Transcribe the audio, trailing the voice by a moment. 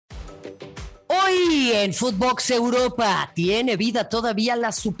Y en Footbox Europa, ¿tiene vida todavía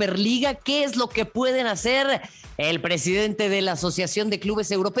la Superliga? ¿Qué es lo que pueden hacer el presidente de la Asociación de Clubes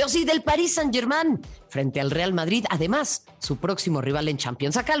Europeos y del Paris Saint-Germain frente al Real Madrid? Además, su próximo rival en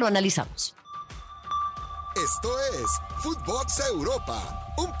Champions. Acá lo analizamos. Esto es Footbox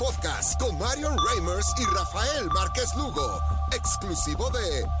Europa, un podcast con Marion Reimers y Rafael Márquez Lugo, exclusivo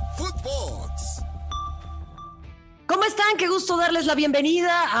de Footbox. ¿Cómo están? Qué gusto darles la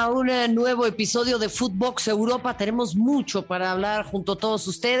bienvenida a un nuevo episodio de Footbox Europa. Tenemos mucho para hablar junto a todos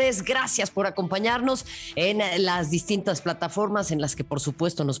ustedes. Gracias por acompañarnos en las distintas plataformas en las que, por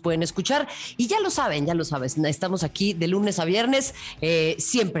supuesto, nos pueden escuchar. Y ya lo saben, estamos aquí de lunes a viernes,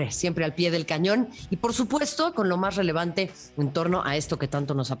 siempre al pie del cañón. Y, por supuesto, con lo más relevante en torno a esto que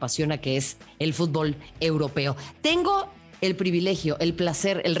tanto nos apasiona, que es el fútbol europeo. Tengo el privilegio, el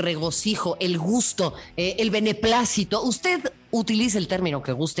placer, el regocijo, el gusto, el beneplácito. Usted utilice el término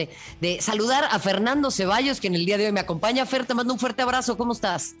que guste, de saludar a Fernando Ceballos, quien el día de hoy me acompaña. Fer, te mando un fuerte abrazo. ¿Cómo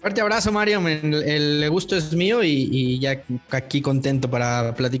estás? Fuerte abrazo, Mario. El gusto es mío y ya aquí contento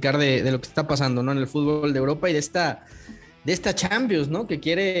para platicar de lo que está pasando, ¿no? En el fútbol de Europa y de esta Champions, ¿no? Que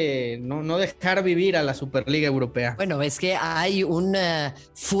quiere no dejar vivir a la Superliga Europea. Bueno, es que hay un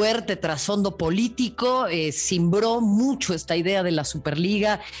fuerte trasfondo político, cimbró mucho esta idea de la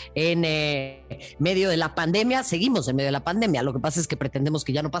Superliga en medio de la pandemia. Seguimos en medio de la pandemia, lo que pasa es que pretendemos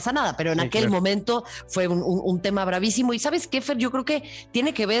que ya no pasa nada, pero en aquel momento fue un tema bravísimo. Y ¿sabes qué, Fer? Yo creo que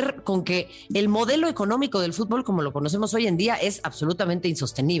tiene que ver con que el modelo económico del fútbol, como lo conocemos hoy en día, es absolutamente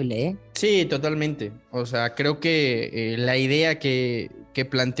insostenible, ¿eh? Sí, totalmente. O sea, creo que la idea que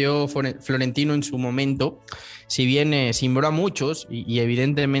planteó Florentino en su momento, si bien cimbró a muchos y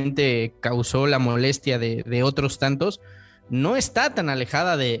evidentemente causó la molestia de otros tantos, no está tan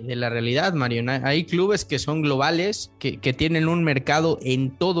alejada de la realidad, Mario. Hay clubes que son globales, que tienen un mercado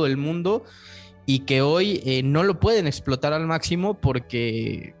en todo el mundo y que hoy no lo pueden explotar al máximo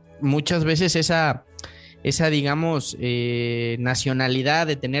porque muchas veces esa digamos, nacionalidad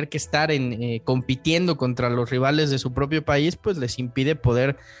de tener que estar compitiendo contra los rivales de su propio país, pues les impide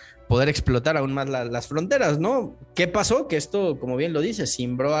poder explotar aún más las fronteras, ¿no? ¿Qué pasó? Que esto, como bien lo dices,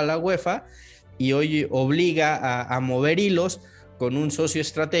 cimbró a la UEFA y hoy obliga a mover hilos con un socio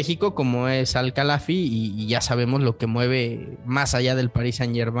estratégico como es Al-Khelaïfi y ya sabemos lo que mueve más allá del Paris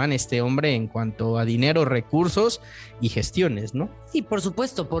Saint-Germain este hombre en cuanto a dinero, recursos y gestiones, ¿no? Sí, por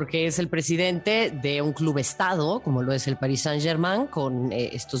supuesto, porque es el presidente de un club estado, como lo es el Paris Saint-Germain, con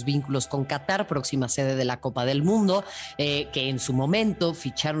estos vínculos con Qatar, próxima sede de la Copa del Mundo, que en su momento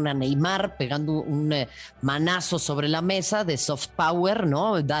ficharon a Neymar pegando un manazo sobre la mesa de soft power,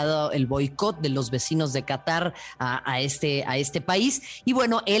 ¿no? Dado el boicot de los vecinos de Qatar a este país. Y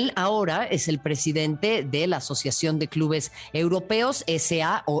bueno, él ahora es el presidente de la Asociación de Clubes Europeos,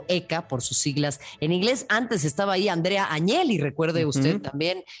 SA o ECA por sus siglas en inglés. Antes estaba ahí Andrea Agnelli, recuerde usted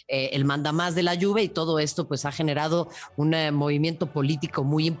también, el mandamás de la Juve, y todo esto pues ha generado un movimiento político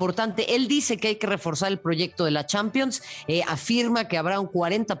muy importante. Él dice que hay que reforzar el proyecto de la Champions, afirma que habrá un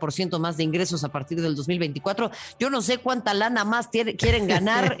 40% más de ingresos a partir del 2024. Yo no sé cuánta lana más quieren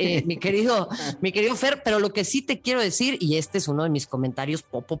ganar, mi querido Fer, pero lo que sí te quiero decir, y este es uno de mis comentarios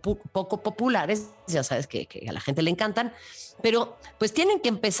poco populares, ya sabes que a la gente le encantan, pero pues tienen que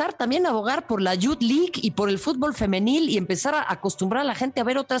empezar también a abogar por la Youth League y por el fútbol femenil y empezar a acostumbrar a la gente a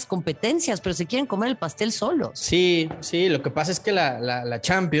ver otras competencias, pero se quieren comer el pastel solos. Sí, lo que pasa es que la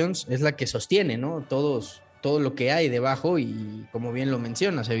Champions es la que sostiene, ¿no? Todo lo que hay debajo y como bien lo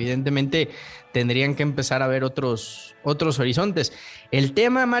mencionas, evidentemente tendrían que empezar a ver otros horizontes. El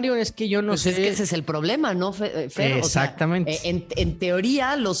tema, Mario, es que yo no sé... Es que ese es el problema, ¿no, Fer? Exactamente. O sea, en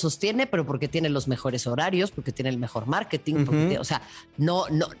teoría lo sostiene, pero porque tiene los mejores horarios, porque tiene el mejor marketing, o sea,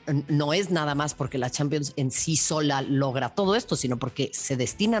 no es nada más porque la Champions en sí sola logra todo esto, sino porque se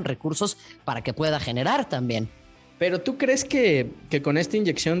destinan recursos para que pueda generar también. Pero ¿tú crees que con esta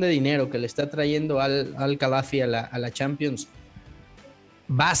inyección de dinero que le está trayendo Al-Khelaïfi a la Champions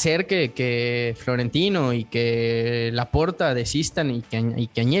va a hacer que Florentino y que Laporta desistan y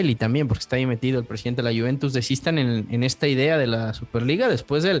que Agnelli también, porque está ahí metido el presidente de la Juventus, desistan en esta idea de la Superliga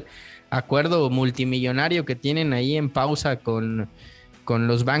después del acuerdo multimillonario que tienen ahí en pausa con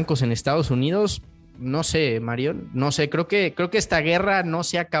los bancos en Estados Unidos? No sé, Mario, no sé, creo que esta guerra no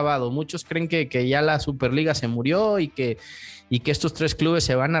se ha acabado. Muchos creen que ya la Superliga se murió y que estos tres clubes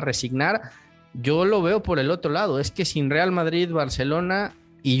se van a resignar. Yo lo veo por el otro lado, es que sin Real Madrid, Barcelona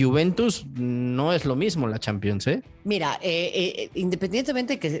y Juventus no es lo mismo la Champions, ¿eh? Mira,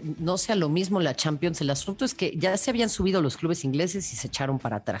 independientemente de que no sea lo mismo la Champions, el asunto es que ya se habían subido los clubes ingleses y se echaron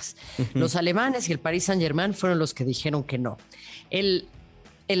para atrás. Los alemanes y el Paris Saint-Germain fueron los que dijeron que no.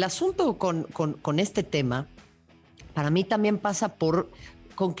 el asunto con este tema, para mí también pasa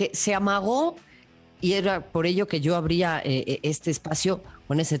con que se amagó, y era por ello que yo abría este espacio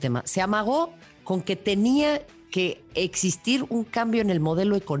con ese tema, se amagó con que tenía que existir un cambio en el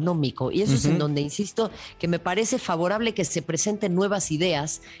modelo económico, y eso es en donde insisto que me parece favorable que se presenten nuevas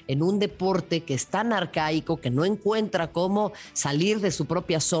ideas en un deporte que es tan arcaico, que no encuentra cómo salir de su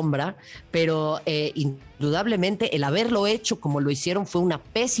propia sombra, pero indudablemente el haberlo hecho como lo hicieron fue una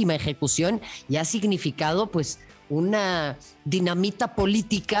pésima ejecución y ha significado pues una dinamita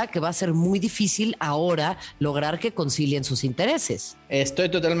política que va a ser muy difícil ahora lograr que concilien sus intereses. Estoy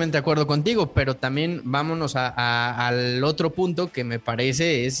totalmente de acuerdo contigo, pero también vámonos al otro punto que me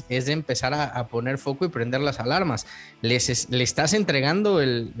parece es de empezar a poner foco y prender las alarmas. Le estás entregando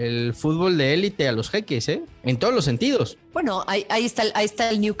el fútbol de élite a los jeques, en todos los sentidos. Bueno, ahí está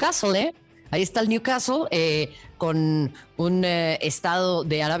el Newcastle, Ahí está el Newcastle con un estado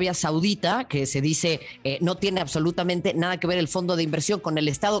de Arabia Saudita que se dice no tiene absolutamente nada que ver el fondo de inversión con el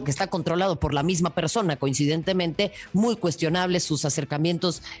estado, que está controlado por la misma persona, coincidentemente, muy cuestionables sus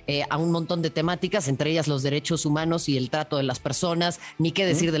acercamientos a un montón de temáticas, entre ellas los derechos humanos y el trato de las personas, ni qué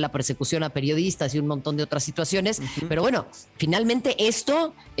decir de la persecución a periodistas y un montón de otras situaciones. Pero bueno, finalmente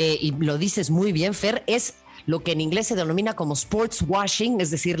esto, y lo dices muy bien, Fer, es lo que en inglés se denomina como sports washing, es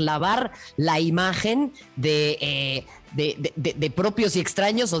decir, lavar la imagen de propios y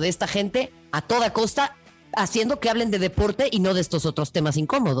extraños o de esta gente a toda costa, haciendo que hablen de deporte y no de estos otros temas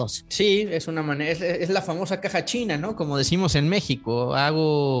incómodos. Sí, es una manera, es la famosa caja china, ¿no? Como decimos en México,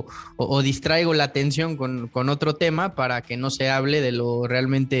 hago o distraigo la atención con otro tema para que no se hable de lo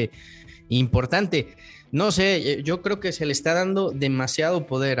realmente importante. No sé, yo creo que se le está dando demasiado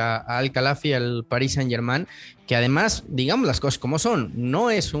poder a Al-Khelaïfi y al Paris Saint-Germain, que además, digamos las cosas como son, no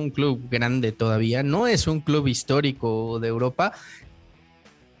es un club grande todavía, no es un club histórico de Europa,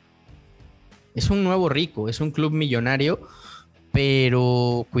 es un nuevo rico, es un club millonario,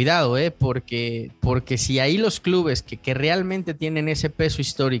 pero cuidado, porque si ahí los clubes que realmente tienen ese peso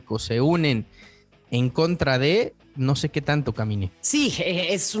histórico se unen en contra de, no sé qué tanto camine. Sí,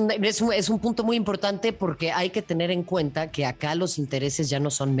 es un punto muy importante porque hay que tener en cuenta que acá los intereses ya no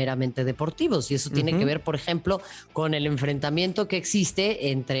son meramente deportivos y eso tiene que ver, por ejemplo, con el enfrentamiento que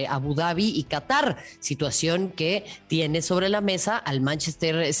existe entre Abu Dhabi y Qatar, situación que tiene sobre la mesa al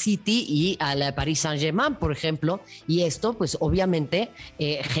Manchester City y al Paris Saint-Germain, por ejemplo, y esto pues obviamente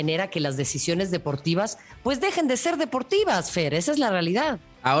genera que las decisiones deportivas pues dejen de ser deportivas, Fer, esa es la realidad.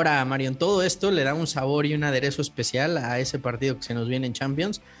 Ahora, Marion, todo esto le da un sabor y un aderezo especial a ese partido que se nos viene en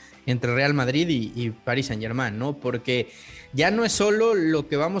Champions entre Real Madrid y Paris Saint-Germain, ¿no? Porque ya no es solo lo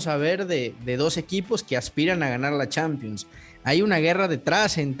que vamos a ver de dos equipos que aspiran a ganar la Champions. Hay una guerra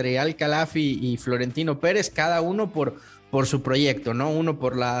detrás entre Al-Khelaïfi y Florentino Pérez, cada uno por su proyecto, ¿no? Uno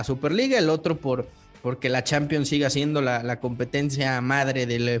por la Superliga, el otro porque la Champions siga siendo la competencia madre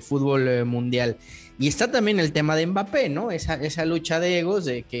del fútbol mundial. Y está también el tema de Mbappé, ¿no? Esa lucha de egos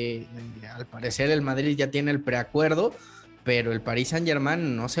de que al parecer el Madrid ya tiene el preacuerdo, pero el Paris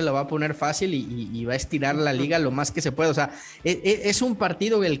Saint-Germain no se lo va a poner fácil y va a estirar la liga lo más que se pueda. O sea, es un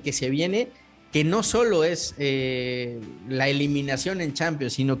partido el que se viene que no solo es la eliminación en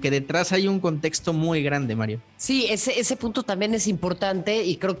Champions, sino que detrás hay un contexto muy grande, Mario. Sí, ese punto también es importante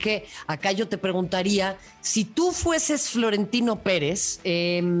y creo que acá yo te preguntaría, si tú fueses Florentino Pérez,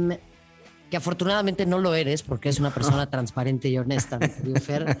 que afortunadamente no lo eres porque es una persona transparente y honesta, mi querido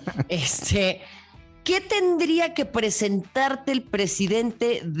Fer, ¿qué tendría que presentarte el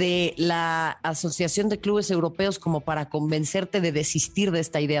presidente de la Asociación de Clubes Europeos como para convencerte de desistir de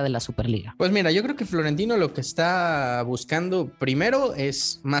esta idea de la Superliga? Pues mira, yo creo que Florentino lo que está buscando primero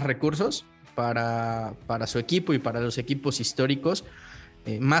es más recursos para su equipo y para los equipos históricos,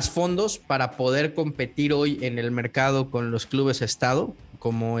 más fondos para poder competir hoy en el mercado con los clubes estado,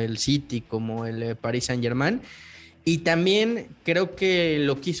 como el City, como el Paris Saint-Germain. Y también creo que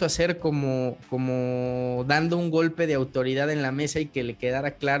lo quiso hacer como dando un golpe de autoridad en la mesa y que le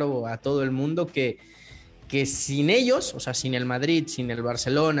quedara claro a todo el mundo que sin ellos, o sea, sin el Madrid, sin el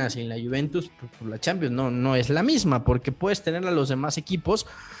Barcelona, sin la Juventus, pues la Champions no es la misma, porque puedes tener a los demás equipos,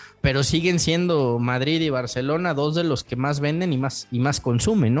 pero siguen siendo Madrid y Barcelona dos de los que más venden y más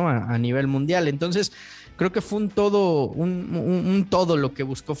consumen, ¿no? A nivel mundial. Entonces, creo que fue un todo lo que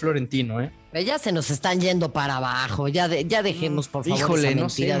buscó Florentino, Ya se nos están yendo para abajo, ya dejemos por favor. Híjole, esa no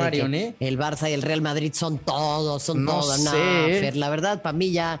sé, mentira Marion, de que el Barça y el Real Madrid son todos. No sé. No, Fer, la verdad, para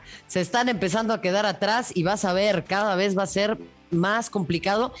mí ya se están empezando a quedar atrás y vas a ver, cada vez va a ser más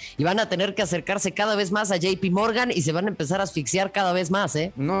complicado y van a tener que acercarse cada vez más a JP Morgan y se van a empezar a asfixiar cada vez más,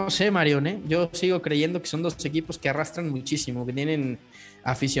 No sé, Marion, yo sigo creyendo que son dos equipos que arrastran muchísimo, que tienen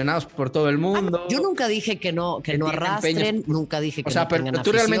aficionados por todo el mundo. Yo nunca dije que no arrastren, nunca dije que no tengan pero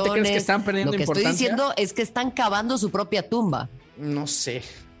 ¿tú realmente crees que están perdiendo Lo que importancia? estoy diciendo es que están cavando su propia tumba. No sé,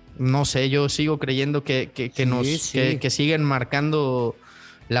 yo sigo creyendo que siguen marcando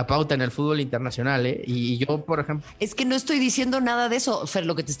la pauta en el fútbol internacional, ¿eh? Y yo, por ejemplo... Es que no estoy diciendo nada de eso, Fer,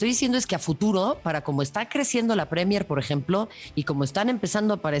 lo que te estoy diciendo es que a futuro, para como está creciendo la Premier, por ejemplo, y como están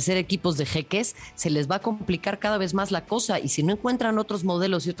empezando a aparecer equipos de jeques, se les va a complicar cada vez más la cosa, y si no encuentran otros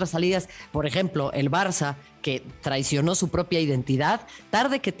modelos y otras salidas, por ejemplo, el Barça, que traicionó su propia identidad,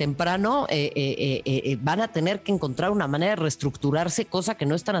 tarde que temprano van a tener que encontrar una manera de reestructurarse, cosa que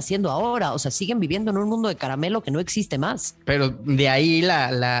no están haciendo ahora. O sea, siguen viviendo en un mundo de caramelo que no existe más. Pero de ahí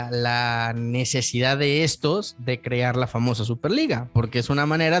la necesidad de estos de crear la famosa Superliga, porque es una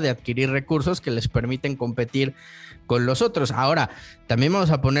manera de adquirir recursos que les permiten competir con los otros. Ahora, también vamos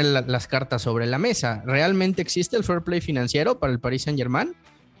a poner las cartas sobre la mesa. ¿Realmente existe el fair play financiero para el Paris Saint-Germain?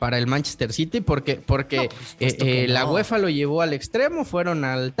 Para el Manchester City, porque la UEFA lo llevó al extremo, fueron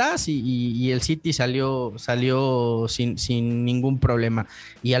al TAS y el City salió sin ningún problema.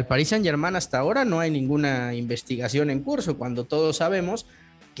 Y al Paris Saint-Germain hasta ahora no hay ninguna investigación en curso, cuando todos sabemos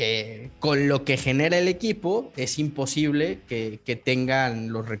que con lo que genera el equipo es imposible que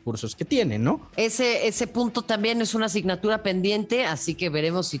tengan los recursos que tienen, ¿no? Ese punto también es una asignatura pendiente, así que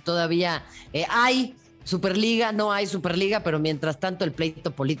veremos si todavía hay Superliga. No hay Superliga, pero mientras tanto el pleito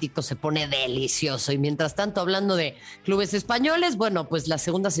político se pone delicioso. Y mientras tanto, hablando de clubes españoles, bueno, pues la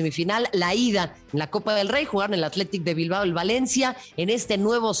segunda semifinal, la ida en la Copa del Rey, jugaron el Athletic de Bilbao, el Valencia, en este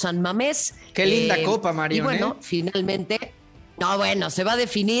nuevo San Mamés. Qué linda copa, Marion. Y bueno, finalmente, se va a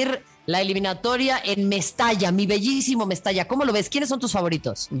definir la eliminatoria en Mestalla, mi bellísimo Mestalla. ¿Cómo lo ves? ¿Quiénes son tus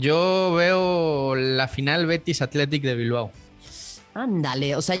favoritos? Yo veo la final Betis Athletic de Bilbao.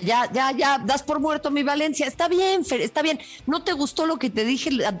 Ándale, o sea, ya das por muerto mi Valencia. Está bien, Fer, está bien. No te gustó lo que te dije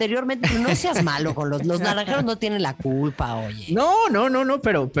anteriormente, pero no seas malo con los naranjeros, no tienen la culpa, oye. No,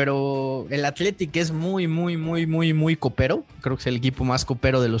 pero el Athletic es muy copero. Creo que es el equipo más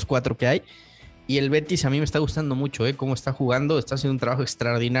copero de los 4 que hay. Y el Betis a mí me está gustando mucho, cómo está jugando. Está haciendo un trabajo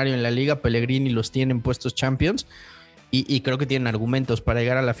extraordinario en la liga. Pellegrini los tiene en puestos Champions. Y creo que tienen argumentos para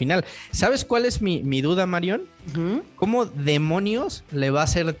llegar a la final. ¿Sabes cuál es mi duda, Marion? Uh-huh. ¿Cómo demonios le va a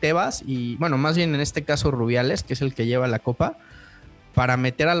hacer Tebas? Y bueno, más bien en este caso Rubiales, que es el que lleva la copa, para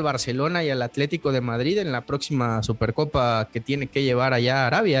meter al Barcelona y al Atlético de Madrid en la próxima Supercopa que tiene que llevar allá a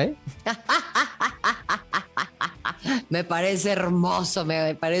Arabia, ¿eh? Me parece hermoso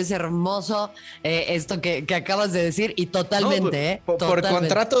esto que acabas de decir, y totalmente,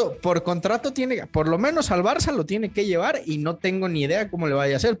 Por contrato tiene, por lo menos al Barça lo tiene que llevar, y no tengo ni idea cómo le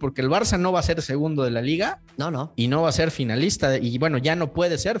vaya a hacer, porque el Barça no va a ser segundo de la liga. No. Y no va a ser finalista, y bueno, ya no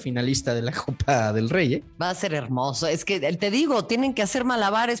puede ser finalista de la Copa del Rey, ¿eh? Va a ser hermoso. Es que te digo, tienen que hacer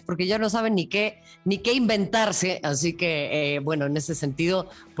malabares porque ya no saben ni qué inventarse, así que bueno, en ese sentido,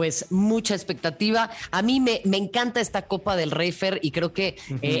 pues mucha expectativa. A mí me encanta esta Copa del Rey, Fer, y creo que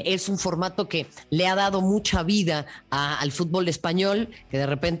es un formato que le ha dado mucha vida al fútbol español, que de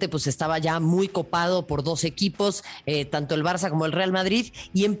repente pues estaba ya muy copado por 2 equipos, tanto el Barça como el Real Madrid,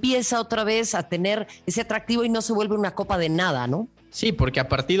 y empieza otra vez a tener ese atractivo y no se vuelve una copa de nada, ¿no? Sí, porque a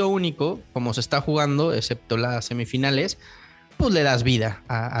partido único, como se está jugando, excepto las semifinales, pues le das vida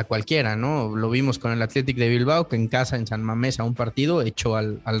a cualquiera, ¿no? Lo vimos con el Athletic de Bilbao, que en casa, en San Mamés, a un partido echó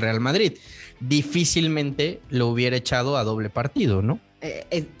al Real Madrid. Difícilmente lo hubiera echado a doble partido, ¿no?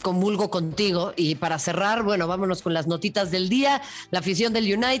 Comulgo contigo. Y para cerrar, bueno, vámonos con las notitas del día. La afición del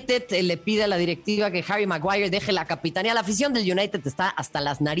United le pide a la directiva que Harry Maguire deje la capitanía. La afición del United está hasta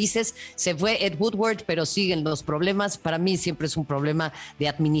las narices. Se fue Ed Woodward, pero siguen los problemas. Para mí siempre es un problema de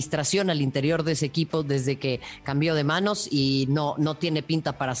administración al interior de ese equipo desde que cambió de manos, y no tiene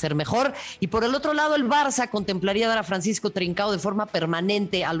pinta para ser mejor. Y por el otro lado, el Barça contemplaría dar a Francisco Trincao de forma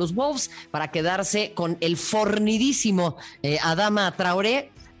permanente a los Wolves para quedarse con el fornidísimo Adama Traoré.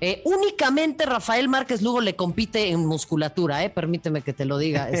 Únicamente Rafael Márquez Lugo le compite en musculatura, permíteme que te lo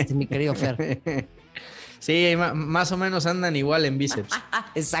diga, mi querido Fer. Sí, más o menos andan igual en bíceps.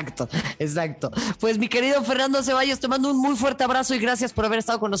 Exacto. Pues mi querido Fernando Ceballos, te mando un muy fuerte abrazo y gracias por haber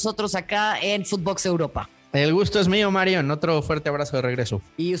estado con nosotros acá en Footbox Europa. El gusto es mío, Marion. Otro fuerte abrazo de regreso.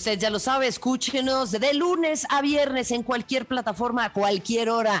 Y usted ya lo sabe, escúchenos de lunes a viernes en cualquier plataforma, a cualquier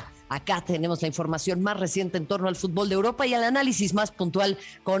hora. Acá tenemos la información más reciente en torno al fútbol de Europa y el análisis más puntual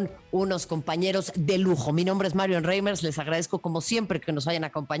con unos compañeros de lujo. Mi nombre es Marion Reimers. Les agradezco como siempre que nos hayan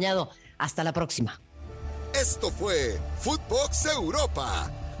acompañado. Hasta la próxima. Esto fue Footbox Europa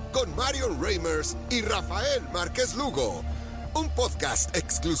con Marion Reimers y Rafael Márquez Lugo. Un podcast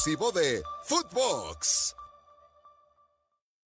exclusivo de Footbox.